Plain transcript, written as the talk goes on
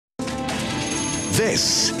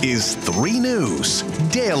This is 3 News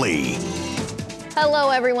Daily. Hello,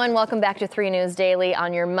 everyone. Welcome back to 3 News Daily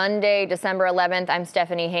on your Monday, December 11th. I'm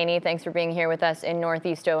Stephanie Haney. Thanks for being here with us in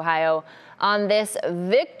Northeast Ohio on this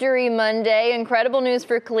Victory Monday. Incredible news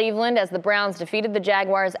for Cleveland as the Browns defeated the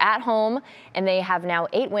Jaguars at home, and they have now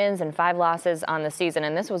 8 wins and 5 losses on the season.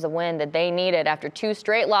 And this was a win that they needed after 2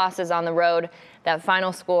 straight losses on the road. That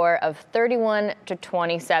final score of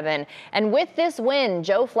 31-27. And with this win,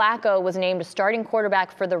 Joe Flacco was named starting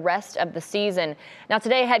quarterback for the rest of the season. Now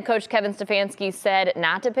today, head coach Kevin Stefanski said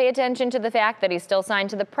not to pay attention to the fact that he's still signed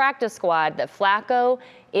to the practice squad, that Flacco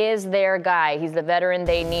is their guy. He's the veteran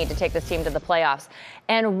they need to take this team to the playoffs.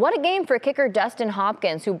 And what a game for kicker Dustin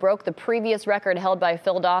Hopkins, who broke the previous record held by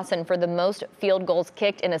Phil Dawson for the most field goals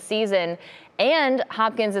kicked in a season. And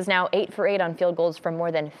Hopkins is now 8 for 8 on field goals from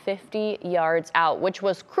more than 50 yards out, which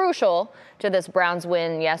was crucial to this Browns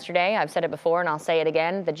win yesterday. I've said it before and I'll say it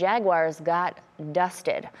again. The Jaguars got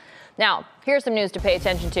dusted. Now, here's some news to pay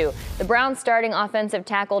attention to. The Browns starting offensive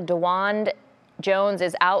tackle DeWand Jones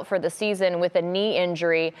is out for the season with a knee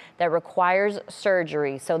injury that requires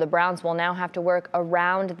surgery. So the Browns will now have to work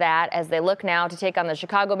around that as they look now to take on the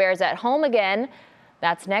Chicago Bears at home again.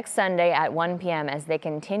 That's next Sunday at 1 p.m. as they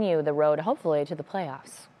continue the road, hopefully, to the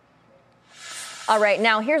playoffs. All right,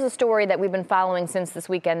 now here's a story that we've been following since this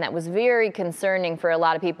weekend that was very concerning for a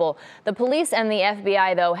lot of people. The police and the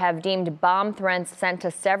FBI, though, have deemed bomb threats sent to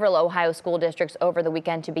several Ohio school districts over the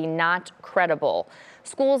weekend to be not credible.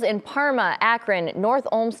 Schools in Parma, Akron, North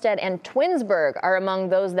Olmsted, and Twinsburg are among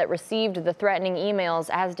those that received the threatening emails,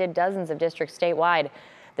 as did dozens of districts statewide.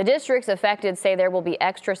 The districts affected say there will be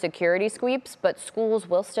extra security sweeps, but schools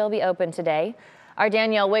will still be open today. Our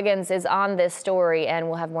Danielle Wiggins is on this story, and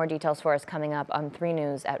we'll have more details for us coming up on 3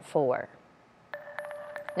 News at 4.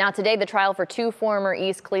 Now today, the trial for 2 former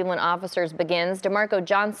East Cleveland officers begins. DeMarco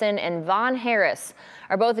Johnson and Vaughn Harris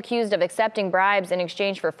are both accused of accepting bribes in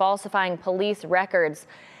exchange for falsifying police records.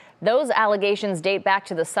 Those allegations date back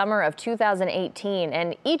to the summer of 2018,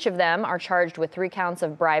 and each of them are charged with 3 counts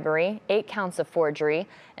of bribery, 8 counts of forgery,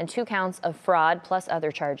 and 2 counts of fraud, plus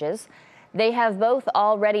other charges. They have both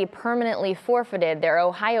already permanently forfeited their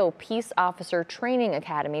Ohio Peace Officer Training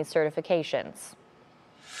Academy certifications.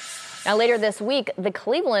 Now, later this week, the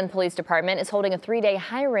Cleveland Police Department is holding a 3-day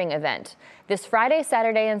hiring event. This Friday,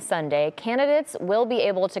 Saturday, and Sunday, candidates will be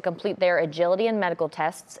able to complete their agility and medical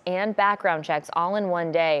tests and background checks all in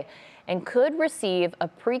one day and could receive a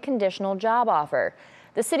preconditional job offer.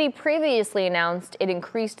 The city previously announced it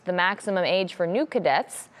increased the maximum age for new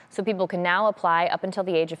cadets, so people can now apply up until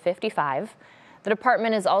the age of 55. The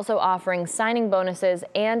department is also offering signing bonuses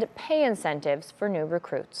and pay incentives for new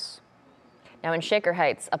recruits. Now in Shaker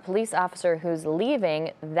Heights, a police officer who's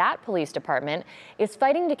leaving that police department is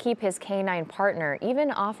fighting to keep his canine partner,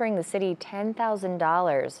 even offering the city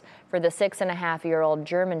 $10,000 for the 6.5-year-old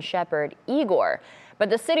German Shepherd, Igor. But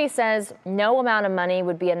the city says no amount of money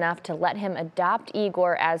would be enough to let him adopt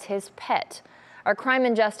Igor as his pet. Our crime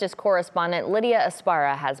and justice correspondent Lydia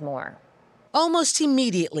Aspara has more. Almost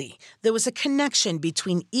immediately, there was a connection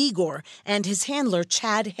between Igor and his handler,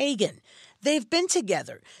 Chad Hagen. They've been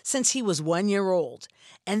together since he was 1 year old.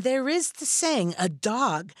 And there is the saying, a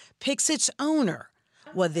dog picks its owner.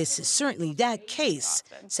 Well, this is certainly that case,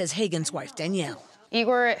 says Hagen's wife, Danielle.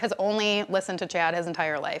 Igor has only listened to Chad his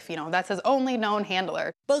entire life. That's his only known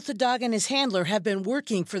handler. Both the dog and his handler have been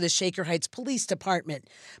working for the Shaker Heights Police Department.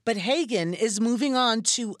 But Hagen is moving on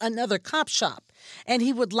to another cop shop. And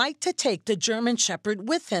he would like to take the German Shepherd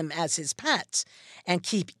with him as his pet and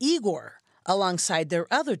keep Igor alongside their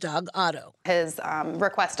other dog, Otto. His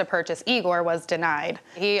request to purchase Igor was denied.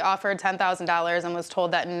 He offered $10,000 and was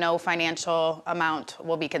told that no financial amount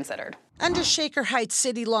will be considered. Under Shaker Heights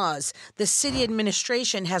city laws, the city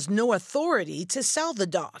administration has no authority to sell the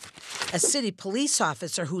dog. A city police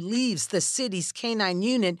officer who leaves the city's canine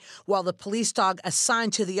unit while the police dog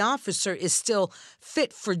assigned to the officer is still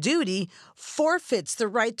fit for duty forfeits the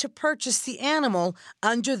right to purchase the animal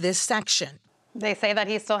under this section. They say that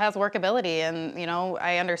he still has workability, and,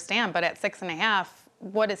 I understand, but at 6.5,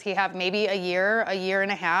 what does he have? Maybe a year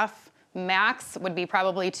and a half? Max would be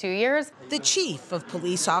probably 2 years. The chief of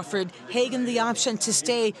police offered Hagen the option to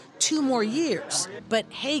stay 2 more years, but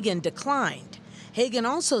Hagen declined. Hagen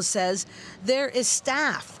also says there is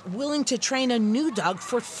staff willing to train a new dog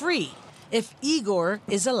for free if Igor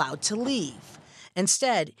is allowed to leave.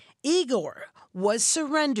 Instead, Igor was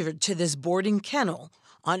surrendered to this boarding kennel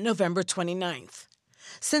on November 29th.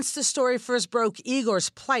 Since the story first broke, Igor's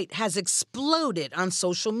plight has exploded on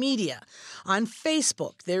social media. On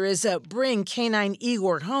Facebook, there is a Bring Canine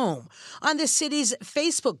Igor Home. On the city's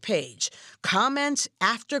Facebook page, comment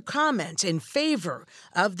after comment in favor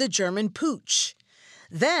of the German pooch.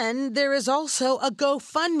 Then there is also a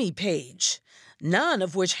GoFundMe page, none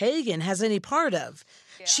of which Hagen has any part of.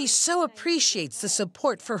 She so appreciates the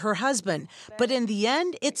support for her husband, but in the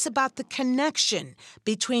end, it's about the connection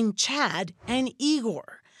between Chad and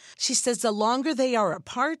Igor. She says the longer they are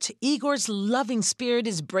apart, Igor's loving spirit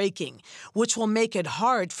is breaking, which will make it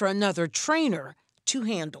hard for another trainer to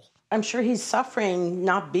handle. I'm sure he's suffering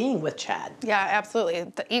not being with Chad. Yeah, absolutely.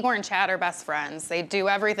 Igor and Chad are best friends. They do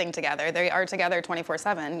everything together. They are together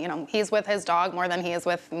 24/7. You know, he's with his dog more than he is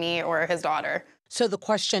with me or his daughter. So the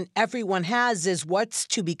question everyone has is what's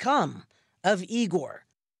to become of Igor?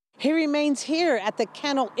 He remains here at the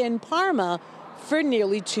kennel in Parma for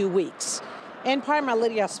nearly 2 weeks. In Parma,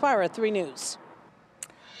 Lydia Spara, 3 News.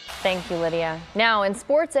 Thank you, Lydia. Now, in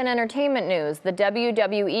sports and entertainment news, the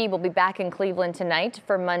WWE will be back in Cleveland tonight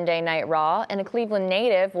for Monday Night Raw, and a Cleveland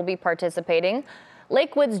native will be participating.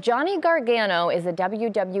 Lakewood's Johnny Gargano is a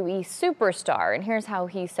WWE superstar, and here's how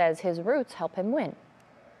he says his roots help him win.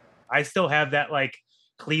 I still have that,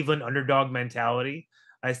 Cleveland underdog mentality.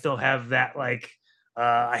 I still have that,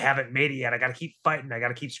 I haven't made it yet. I got to keep fighting. I got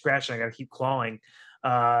to keep scratching. I got to keep clawing.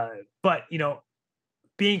 But,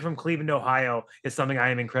 being from Cleveland, Ohio is something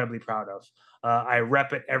I am incredibly proud of. I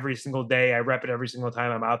rep it every single day. I rep it every single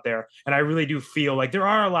time I'm out there. And I really do feel like there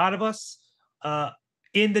are a lot of us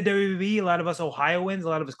in the WWE, a lot of us Ohioans, a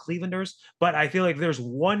lot of us Clevelanders. But I feel like there's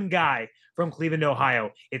one guy from Cleveland,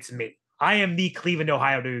 Ohio. It's me. I am the Cleveland,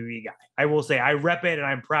 Ohio WWE guy. I will say I rep it and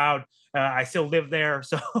I'm proud. I still live there,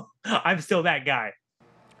 so I'm still that guy.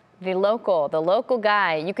 The local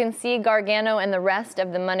guy. You can see Gargano and the rest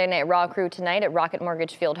of the Monday Night Raw crew tonight at Rocket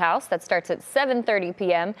Mortgage Fieldhouse. That starts at 7:30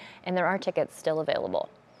 p.m., and there are tickets still available.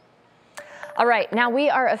 All right, now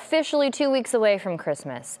we are officially 2 weeks away from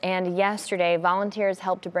Christmas, and yesterday volunteers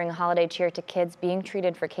helped to bring holiday cheer to kids being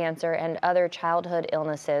treated for cancer and other childhood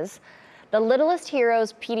illnesses. The Littlest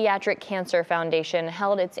Heroes Pediatric Cancer Foundation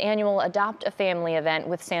held its annual Adopt a Family event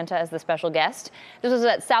with Santa as the special guest. This was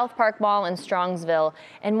at South Park Mall in Strongsville,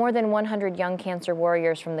 and more than 100 young cancer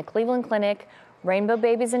warriors from the Cleveland Clinic, Rainbow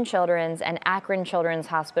Babies and Children's, and Akron Children's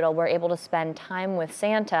Hospital were able to spend time with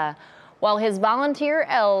Santa, while his volunteer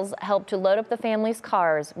elves helped to load up the family's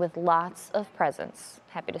cars with lots of presents.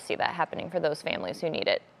 Happy to see that happening for those families who need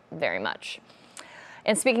it very much.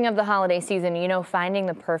 And speaking of the holiday season, finding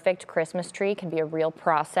the perfect Christmas tree can be a real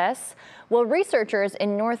process. Well, researchers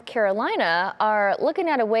in North Carolina are looking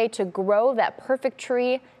at a way to grow that perfect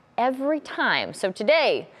tree every time. So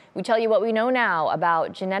today, we tell you what we know now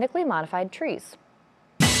about genetically modified trees.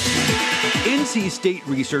 NC State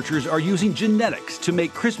researchers are using genetics to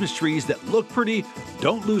make Christmas trees that look pretty,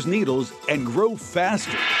 don't lose needles, and grow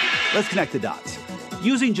faster. Let's connect the dots.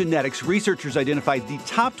 Using genetics, researchers identified the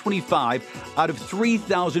top 25 out of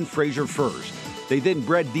 3,000 Fraser firs. They then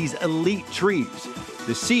bred these elite trees.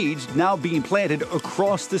 The seeds now being planted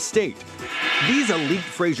across the state. These elite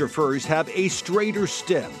Fraser firs have a straighter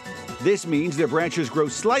stem. This means their branches grow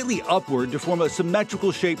slightly upward to form a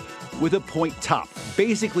symmetrical shape with a point top,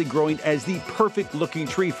 basically growing as the perfect looking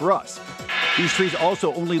tree for us. These trees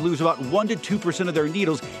also only lose about 1 to 2% of their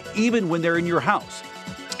needles even when they're in your house.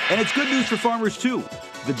 And it's good news for farmers, too.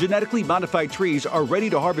 The genetically modified trees are ready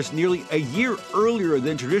to harvest nearly a year earlier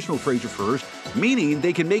than traditional Fraser firs, meaning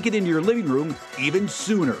they can make it into your living room even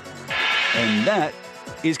sooner. And that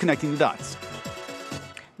is connecting the dots.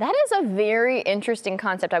 That is a very interesting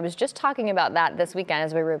concept. I was just talking about that this weekend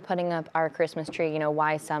as we were putting up our Christmas tree,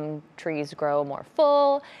 why some trees grow more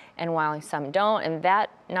full and why some don't. And that,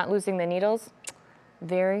 not losing the needles,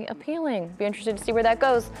 very appealing. Be interested to see where that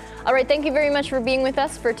goes. All right, thank you very much for being with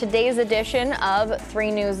us for today's edition of 3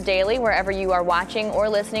 News Daily. Wherever you are watching or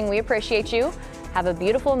listening, we appreciate you. Have a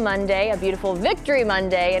beautiful Monday, a beautiful Victory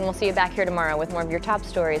Monday, and we'll see you back here tomorrow with more of your top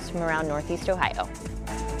stories from around Northeast Ohio.